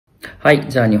はい、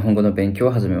じゃあ日本語の勉強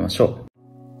を始めましょう。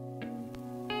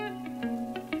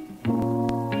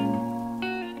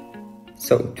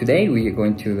So today we are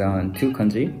going to learn 2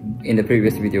 kanji. In the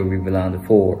previous video we learned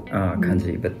 4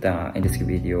 kanji, but in this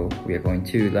video we are going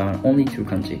to learn only 2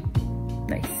 kanji.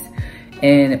 Nice.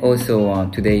 And also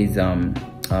today's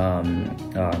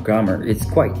grammar is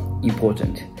quite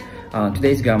important.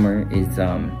 Today's grammar is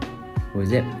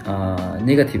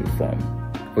negative form.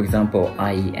 For example,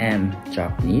 I am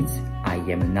Japanese, I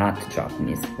am not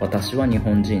Japanese. 私は日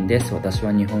本人です。私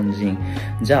は日本人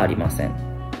じゃありません。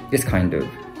This kind of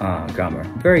grammar.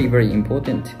 Very, very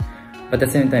important, but at the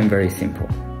same time very simple.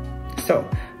 So,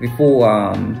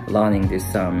 before learning this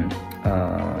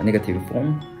negative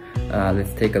form,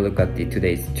 let's take a look at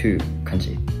today's 2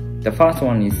 kanji. The first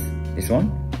one is this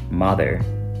one, mother.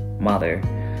 Mother.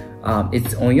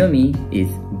 Its onyomi is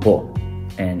bo,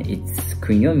 and its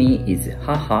kunyomi is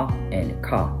haha and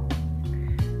ka.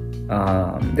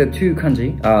 The 2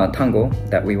 kanji, tango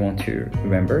that we want to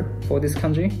remember for this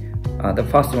kanji. The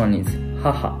first one is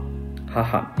haha.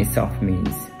 Haha itself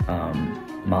means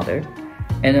mother.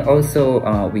 And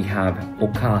also we have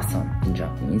okasan in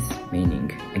Japanese,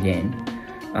 meaning again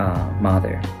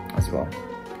mother as well.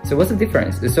 So what's the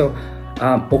difference? So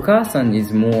okasan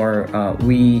is more,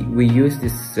 we use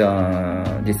this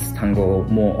tango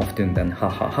more often than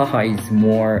haha. Haha is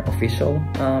more official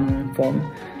form.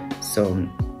 So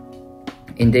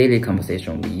in daily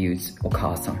conversation we use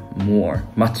okasan more,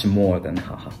 much more than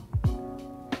haha.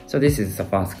 So this is the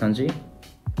first kanji,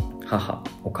 haha,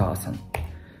 okasan.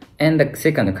 And the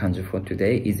second kanji for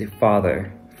today is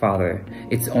father, father.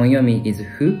 Its onyomi is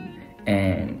fu,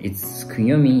 and its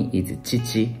kunyomi is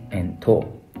chichi and to,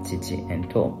 chichi and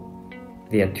to.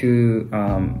 There are 2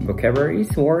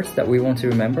 vocabularies, words that we want to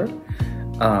remember.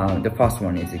 The first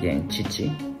one is again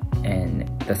chichi, and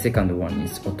the second one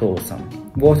is otosan.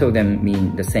 Both of them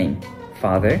mean the same,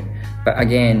 father. But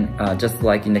again, just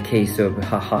like in the case of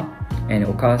haha and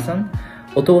okasan,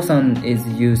 otosan is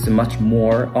used much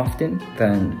more often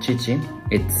than chichi.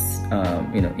 It's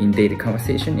in daily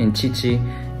conversation. In chichi,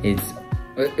 it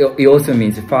also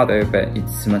means father, but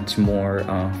it's much more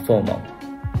formal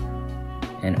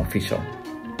and official.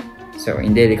 So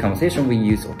in daily conversation, we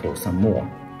use otosan more.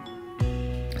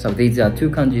 So these are 2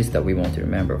 kanjis that we want to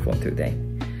remember for today.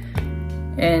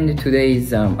 And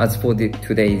today's as for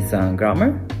today's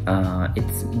grammar,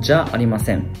 it's ja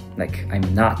arimasen, like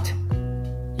I'm not,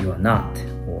 you are not,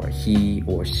 or he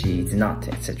or she is not,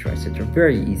 etc., etc.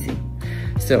 Very easy.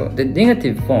 So the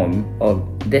negative form of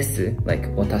desu, like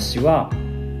私は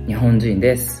日本人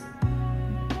です。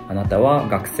あなたは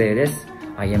学生です。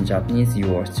I am Japanese, you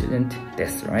are a student で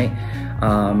す right?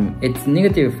 Its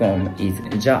negative form is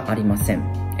じゃありません.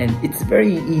 And it's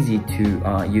very easy to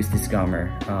use this grammar.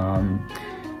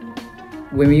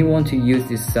 When we want to use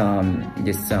this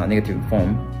negative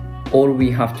form, all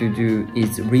we have to do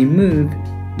is remove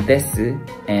desu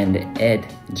and add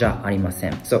じゃありませ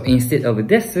ん. So instead of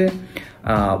desu,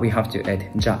 we have to add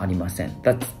じゃありません.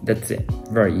 That's it.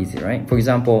 Very easy, right? For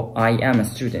example, I am a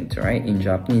student, right? In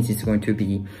Japanese, it's going to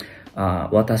be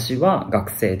私は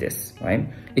学生です, right?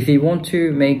 If you want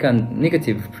to make a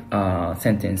negative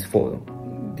sentence for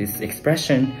this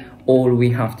expression, all we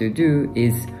have to do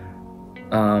is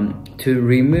to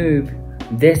remove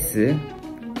desu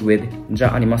with じ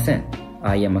ゃありません.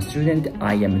 I am a student,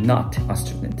 I am not a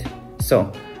student.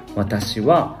 So, 私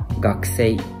は学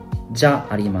生じゃ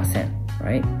ありません.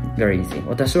 Right? Very easy.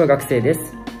 私は学生です.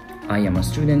 I am a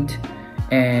student.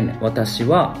 And 私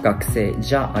は学生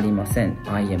じゃありません.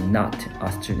 I am not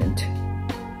a student.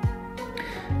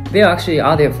 There are actually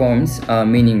other forms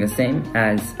meaning the same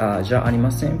as じゃあり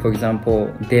ません. For example,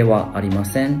 ではありま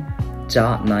せん. じ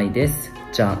ゃないです.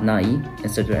 じゃない,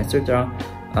 etc., etc.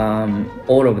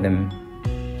 All of them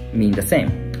mean the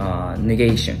same.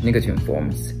 Negation, negative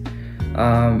forms.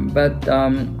 But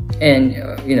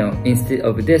instead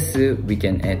of this, we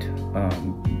can add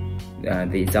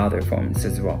these other forms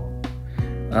as well.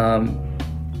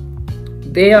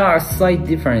 There are slight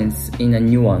difference in a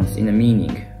nuance, in a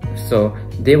meaning. So,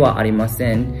 ではありま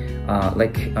せん,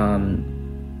 like,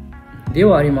 で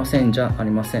はありませんじゃあ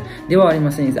りません. ではありま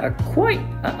せん is quite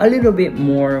a little bit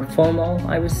more formal,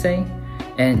 I would say.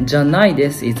 And じゃない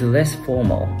です is less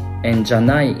formal. And じゃ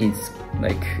ない is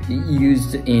like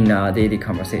used in daily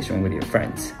conversation with your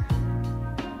friends,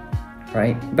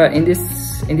 right? But in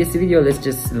this video, let's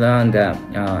just learn that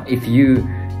if you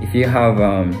have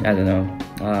I don't know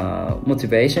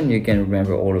motivation, you can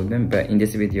remember all of them. But in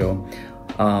this video,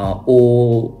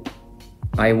 all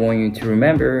I want you to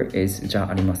remember is じゃ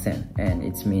ありません and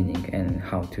its meaning and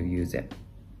how to use it.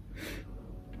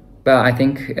 But I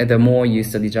think the more you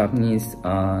study Japanese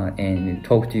and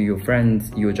talk to your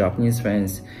friends, your Japanese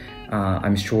friends,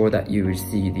 I'm sure that you will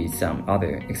see these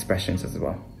other expressions as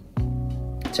well.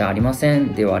 じゃありませ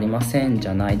ん、ではありません、じ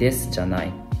ゃないです、じゃな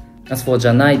い。As for じ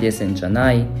ゃないです and じゃ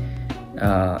ない、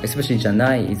especially じゃ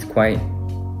ない is quite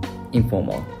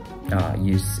informal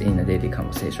use in a daily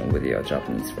conversation with your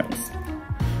Japanese friends.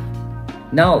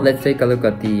 Now let's take a look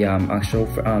at the actual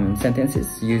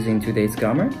sentences using today's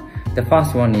grammar. The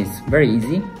first one is very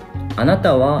easy. あな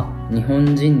たは日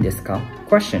本人ですか?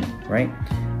 Question, right?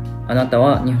 あなた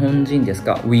は日本人です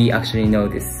か? We actually know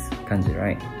this 漢字,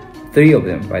 right? 3 of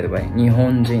them, by the way. 日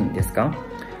本人ですか?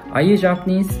 Are you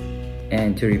Japanese?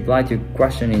 And to reply to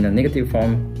question in the negative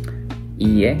form,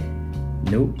 いいえ,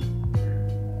 no.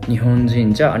 日本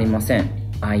人じゃありません.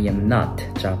 I am not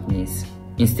Japanese.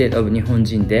 Instead of 日本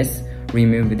人です,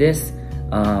 remove this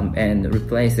and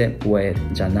replace it with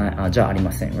じゃあり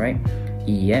ません, right?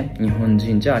 いいえ、日本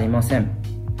人じゃありません.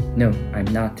 No, I'm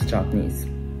not Japanese.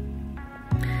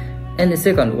 And the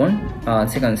second one,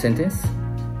 second sentence.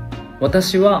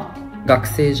 私は学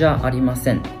生じゃありま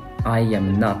せん. I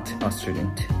am not a student.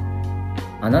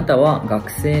 あなたは学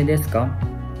生ですか?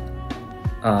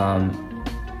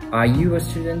 Are you a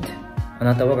student? あ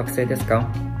なたは学生ですか?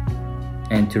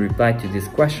 And to reply to this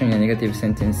question in a negative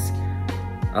sentence,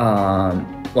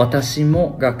 私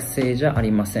も学生じゃあ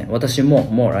りません. 私も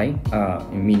more, right?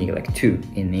 Meaning like to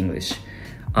in English.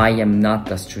 I am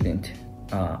not a student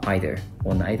either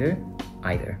or neither,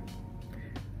 either.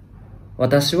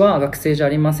 私は学生じゃあ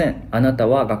りません. あなた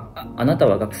は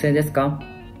学生ですか?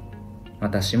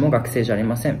 私も学生じゃあり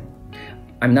ません.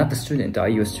 I'm not a student. Are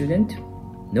you a student?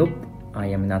 Nope.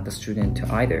 I am not a student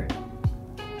either.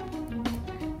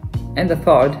 And the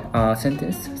third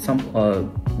sentence,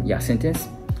 sentence.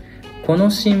 この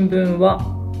新聞は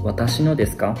私ので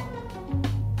すか?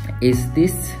 Is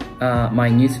this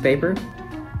my newspaper?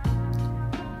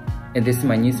 Is this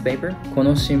my newspaper? こ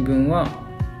の新聞は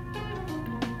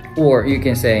Or you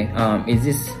can say, is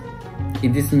this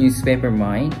newspaper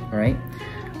mine? Right?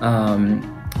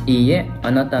 いいえ、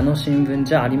あなたの新聞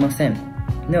じゃありません.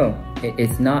 No,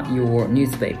 it's not your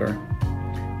newspaper.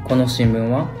 この新聞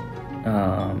は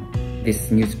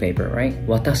this newspaper, right?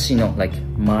 私の like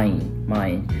mine.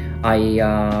 We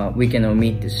can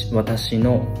omit 私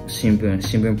の新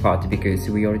聞 part because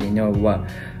we already know what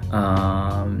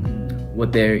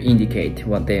they indicate,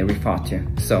 what they refer to.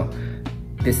 So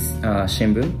this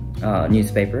新聞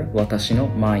newspaper 私の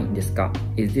mine ですか?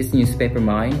 Is this newspaper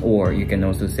mine? Or you can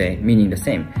also say meaning the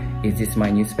same. Is this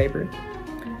my newspaper?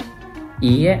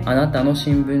 いいえ、あなたの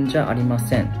新聞じゃありま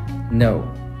せん. No,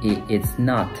 it's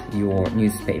not your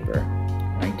newspaper,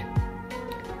 right?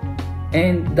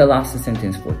 And the last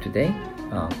sentence for today,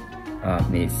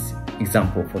 this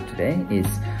example for today is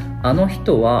あの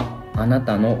人はあな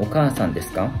たのお母さんで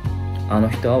すか? あの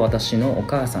人は私のお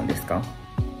母さんですか?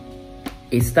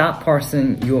 Is that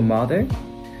person your mother?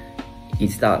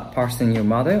 Is that person your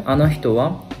mother? あの人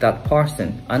は that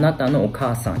person あなたのお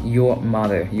母さん your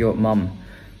mother, your mom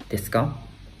ですか?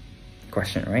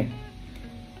 Question, right?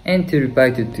 And to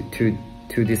reply to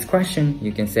this question,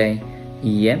 you can say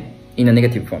いいえ in a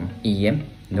negative form. いいえ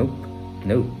Nope,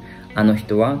 no. あの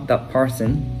人は that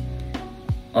person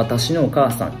私のお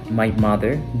母さん my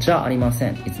mother じゃありませ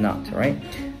ん. It's not, right?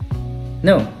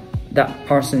 No, that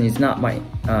person is not my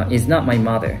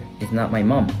mother. It's not my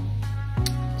mom.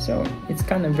 So it's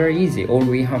kind of very easy. All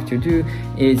we have to do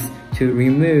is to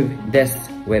remove this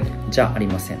with じゃあり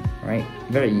ません, right?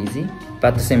 Very easy.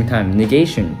 But at the same time,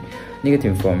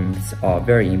 negative forms are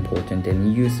very important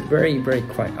and used very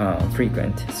quite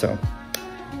frequent. So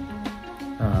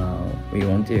we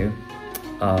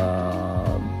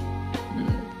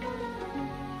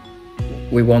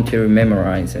want to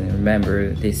memorize and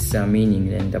remember this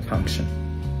meaning and the function.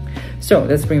 So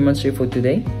that's pretty much it for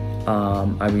today.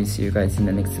 I will see you guys in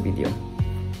the next video.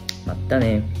 また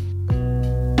ね。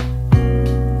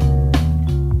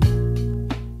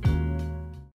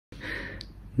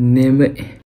眠い。